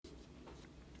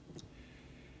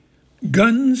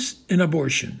Guns and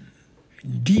abortion,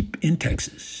 deep in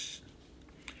Texas.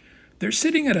 They're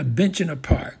sitting at a bench in a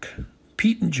park,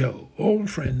 Pete and Joe, old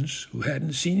friends who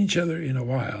hadn't seen each other in a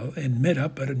while and met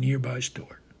up at a nearby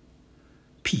store.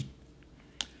 Pete: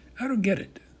 I don't get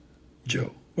it.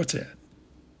 Joe: What's that?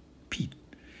 Pete: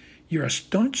 You're a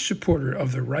staunch supporter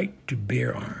of the right to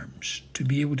bear arms, to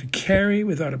be able to carry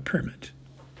without a permit.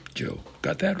 Joe: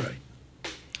 Got that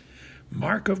right.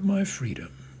 Mark of my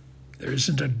freedom. There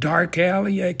isn't a dark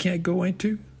alley I can't go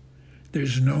into.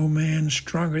 There's no man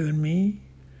stronger than me,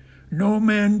 no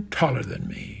man taller than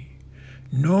me,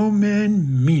 no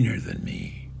man meaner than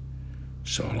me,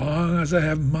 so long as I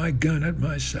have my gun at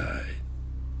my side.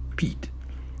 Pete: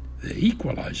 The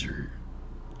equalizer.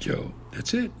 Joe: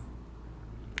 That's it.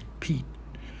 Pete: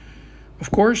 Of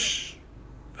course,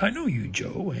 I know you,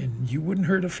 Joe, and you wouldn't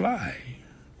hurt a fly.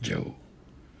 Joe: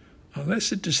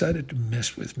 Unless it decided to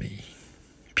mess with me.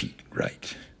 Pete: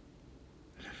 Right.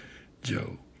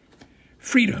 Joe: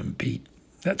 Freedom, Pete.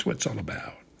 That's what it's all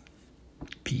about.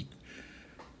 Pete: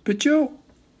 But Joe,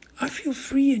 I feel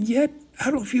free, and yet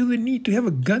I don't feel the need to have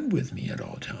a gun with me at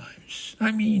all times.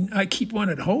 I mean, I keep one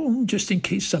at home just in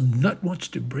case some nut wants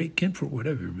to break in for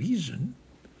whatever reason.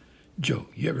 Joe: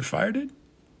 You ever fired it?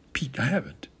 Pete: I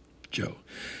haven't. Joe: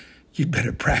 You'd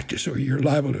better practice or you're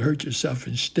liable to hurt yourself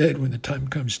instead when the time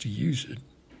comes to use it.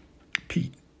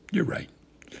 Pete: You're right.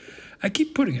 I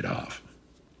keep putting it off.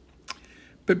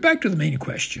 But back to the main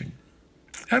question.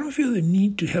 I don't feel the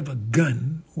need to have a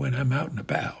gun when I'm out and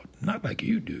about, not like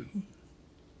you do.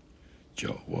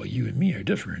 Joe: Well, you and me are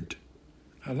different.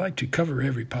 I like to cover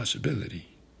every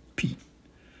possibility. Pete: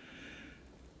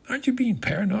 Aren't you being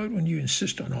paranoid when you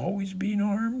insist on always being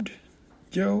armed?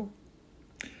 Joe: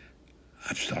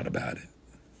 I've thought about it.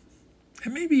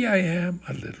 And maybe I am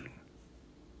a little.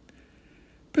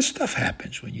 But stuff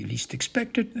happens when you least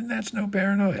expect it, and that's no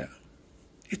paranoia.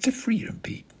 It's a freedom,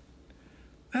 Pete.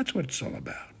 That's what it's all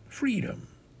about. Freedom.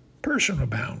 Personal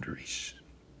boundaries.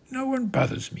 No one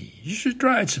bothers me. You should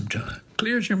try it sometime.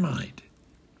 Clears your mind.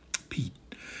 Pete: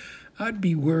 I'd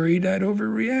be worried I'd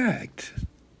overreact.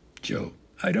 Joe: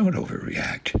 I don't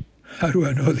overreact. How do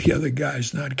I know the other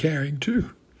guy's not carrying too?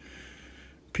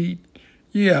 Pete: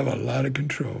 You have a lot of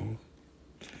control.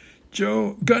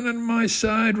 Joe: Gun on my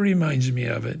side reminds me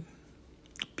of it.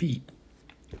 Pete: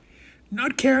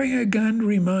 Not carrying a gun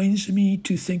reminds me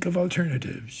to think of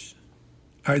alternatives.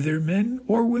 Are there men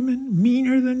or women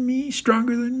meaner than me,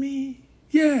 stronger than me?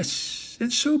 Yes,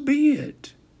 and so be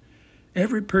it.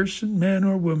 Every person, man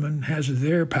or woman, has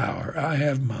their power. I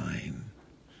have mine.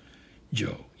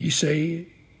 Joe: You say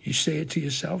it to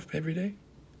yourself every day?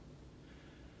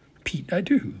 Pete: I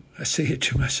do. I say it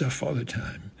to myself all the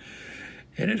time.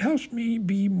 And it helps me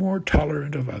be more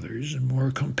tolerant of others and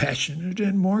more compassionate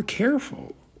and more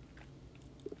careful.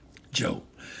 Joe: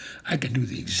 I can do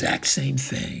the exact same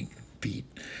thing, Pete,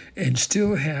 and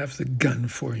still have the gun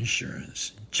for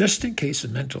insurance, just in case the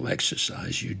mental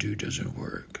exercise you do doesn't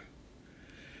work.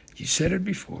 You said it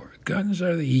before, guns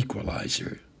are the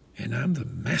equalizer, and I'm the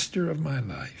master of my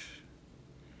life.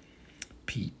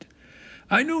 Pete: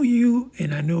 I know you,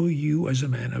 and I know you as a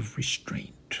man of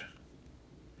restraint.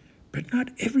 But not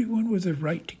everyone with the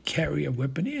right to carry a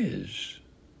weapon is.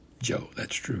 Joe: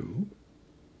 That's true.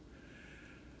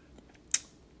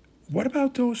 What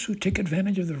about those who take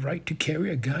advantage of the right to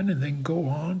carry a gun and then go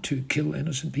on to kill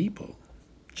innocent people?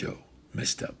 Joe: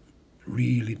 Messed up.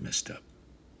 Really messed up.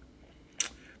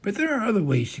 But there are other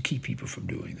ways to keep people from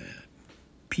doing that.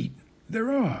 Pete: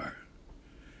 There are.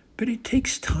 But it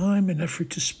takes time and effort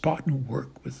to spot and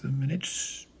work with them, and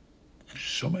it's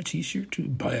so much easier to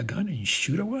buy a gun and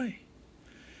shoot away.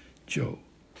 Joe: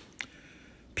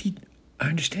 Pete, I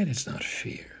understand it's not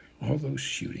fair, all those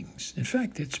shootings. In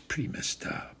fact, it's pretty messed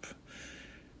up.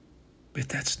 But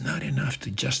that's not enough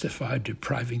to justify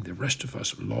depriving the rest of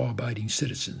us law-abiding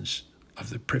citizens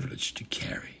of the privilege to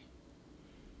carry.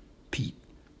 Pete: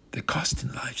 The cost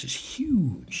in lives is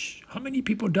huge. How many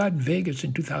people died in Vegas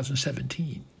in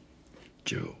 2017?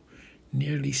 Joe: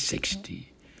 Nearly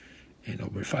 60, and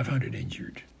over 500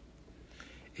 injured.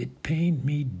 It pained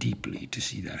me deeply to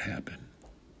see that happen.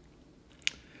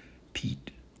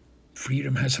 Pete: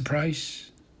 Freedom has a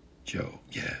price? Joe: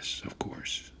 Yes, of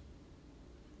course.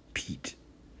 Pete: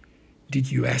 Did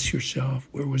you ask yourself,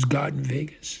 where was God in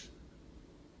Vegas?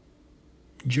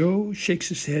 Joe shakes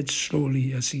his head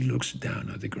slowly as he looks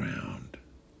down at the ground.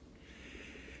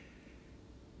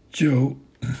 Joe: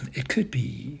 It could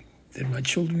be that my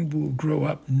children will grow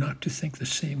up not to think the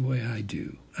same way I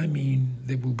do. I mean,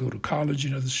 they will go to college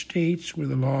in other states where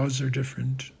the laws are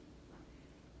different.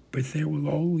 But there will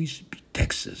always be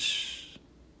Texas,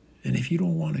 And if you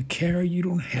don't want to care, you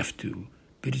don't have to.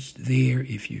 But it's there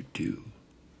if you do.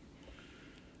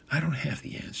 I don't have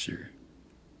the answer.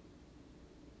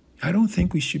 I don't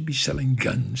think we should be selling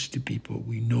guns to people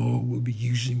we know will be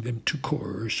using them to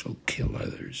coerce or kill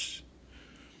others.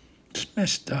 It's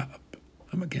messed up.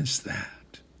 I'm against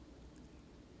that.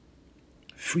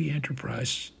 Free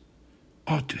enterprise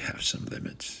ought to have some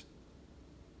limits.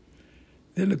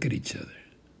 They look at each other.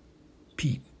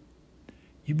 Pete,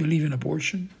 you believe in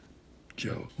abortion?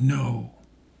 Joe, no.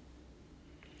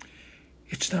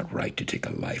 It's not right to take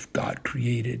a life God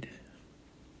created.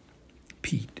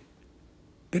 Pete,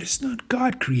 but it's not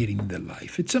God creating the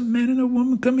life. It's a man and a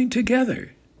woman coming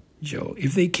together. Joe,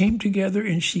 if they came together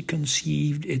and she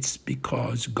conceived, it's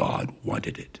because God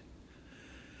wanted it.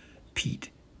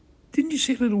 Pete, didn't you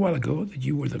say a little while ago that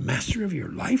you were the master of your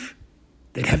life?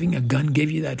 That having a gun gave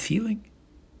you that feeling?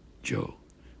 Joe,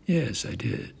 yes, I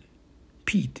did.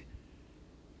 Pete,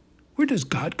 where does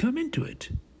God come into it?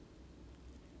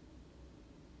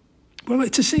 Well,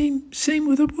 it's the same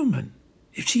with a woman.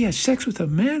 If she has sex with a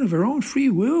man of her own free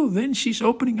will, then she's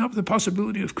opening up the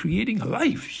possibility of creating a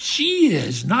life. She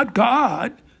is, not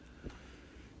God.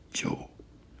 Joe,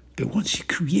 but once she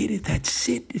created, that's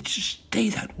it. It should stay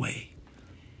that way.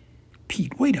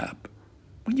 Pete, wait up.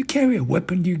 When you carry a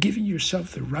weapon, you're giving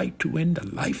yourself the right to end a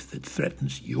life that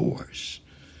threatens yours.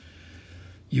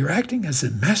 You're acting as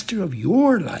the master of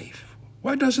your life.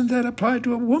 Why doesn't that apply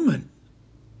to a woman?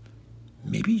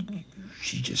 Maybe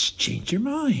she just changed her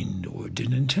mind or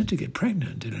didn't intend to get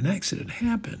pregnant and an accident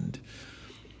happened.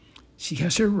 She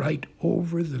has her right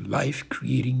over the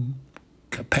life-creating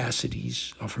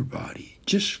capacities of her body,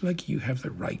 just like you have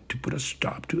the right to put a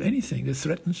stop to anything that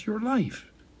threatens your life.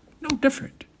 No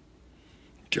different.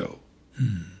 Joe,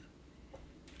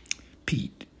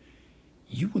 Pete,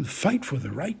 you will fight for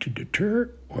the right to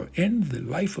deter or end the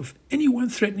life of anyone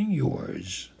threatening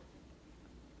yours.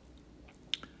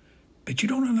 But you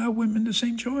don't allow women the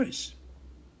same choice.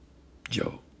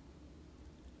 Joe,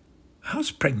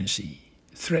 how's pregnancy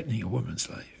threatening a woman's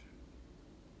life?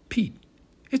 Pete,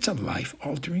 it's a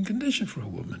life-altering condition for a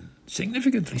woman.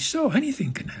 Significantly so,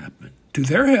 anything can happen. To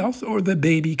their health, or the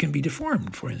baby can be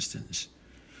deformed, for instance.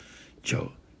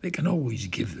 Joe, they can always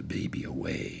give the baby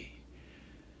away.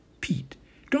 Pete,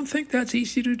 don't think that's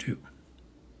easy to do.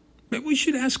 But we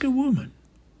should ask a woman.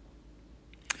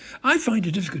 I find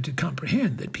it difficult to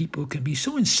comprehend that people can be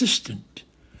so insistent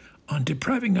on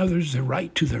depriving others the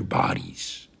right to their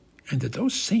bodies, and that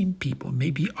those same people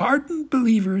may be ardent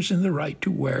believers in the right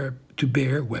to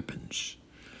bear weapons,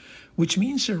 which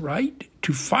means the right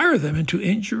to fire them and to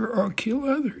injure or kill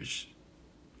others.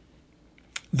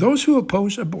 Those who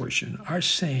oppose abortion are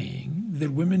saying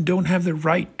that women don't have the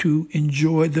right to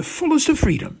enjoy the fullest of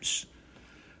freedoms,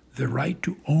 the right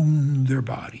to own their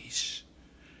bodies,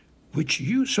 which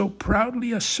you so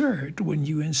proudly assert when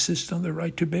you insist on the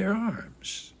right to bear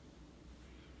arms.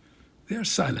 They're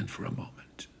silent for a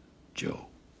moment. Joe,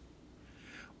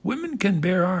 women can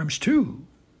bear arms too.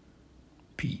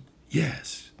 Pete,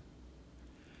 yes,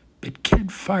 but can't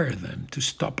fire them to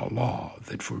stop a law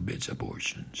that forbids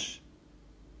abortions.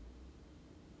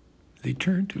 They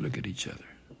turn to look at each other.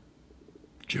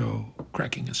 Joe,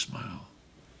 cracking a smile,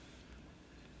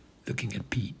 looking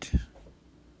at Pete.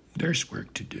 There's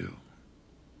work to do.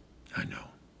 I know.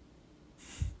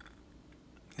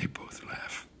 They both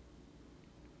laugh.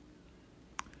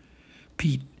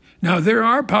 Pete, now there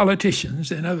are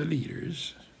politicians and other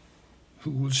leaders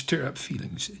who will stir up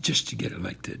feelings just to get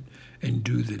elected and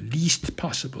do the least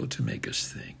possible to make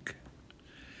us think.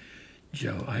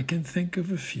 Joe, I can think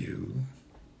of a few.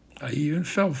 I even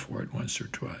fell for it once or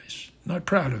twice. Not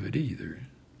proud of it either.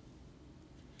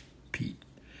 Pete,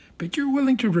 but you're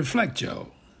willing to reflect,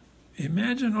 Joe.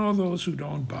 Imagine all those who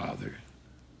don't bother.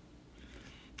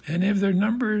 And if their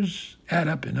numbers add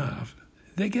up enough,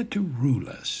 they get to rule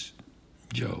us.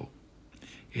 Joe,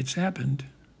 it's happened.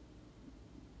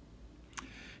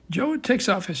 Joe takes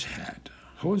off his hat,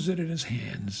 holds it in his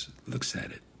hands, looks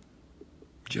at it.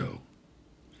 Joe,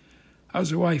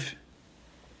 how's the wife?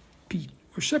 Pete,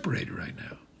 we're separated right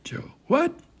now. Joe,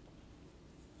 what?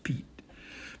 Pete,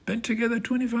 been together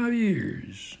 25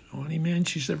 years. Only man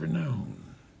she's ever known.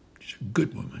 She's a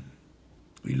good woman.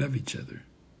 We love each other.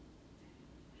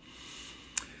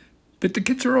 But the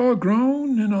kids are all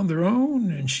grown and on their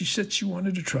own, and she said she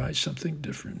wanted to try something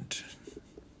different.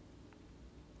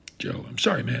 Joe, I'm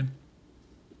sorry, man.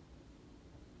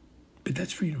 But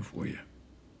that's freedom for you.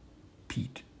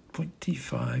 Pete,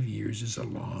 25 years is a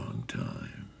long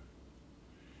time.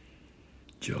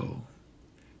 Joe,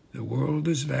 the world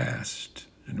is vast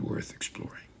and worth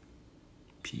exploring.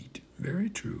 Pete, very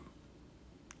true.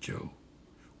 Joe,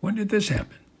 When did this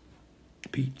happen?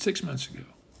 Pete, 6 months ago.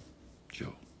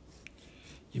 Joe,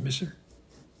 you miss her?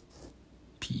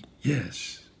 Pete,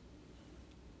 yes.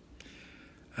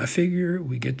 I figure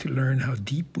we get to learn how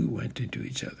deep we went into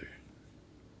each other.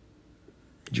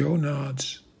 Joe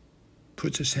nods,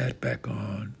 puts his hat back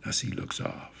on as he looks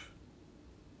off.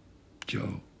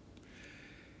 Joe,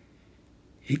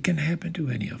 it can happen to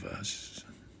any of us.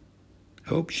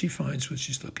 Hope she finds what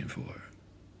she's looking for.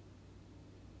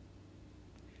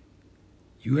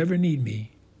 You ever need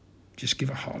me, just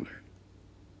give a holler.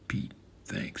 Pete,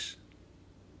 thanks.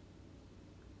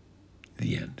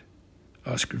 The end.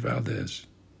 Oscar Valdez.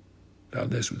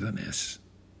 Valdez with an S.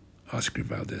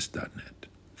 OscarValdez.net.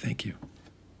 Thank you.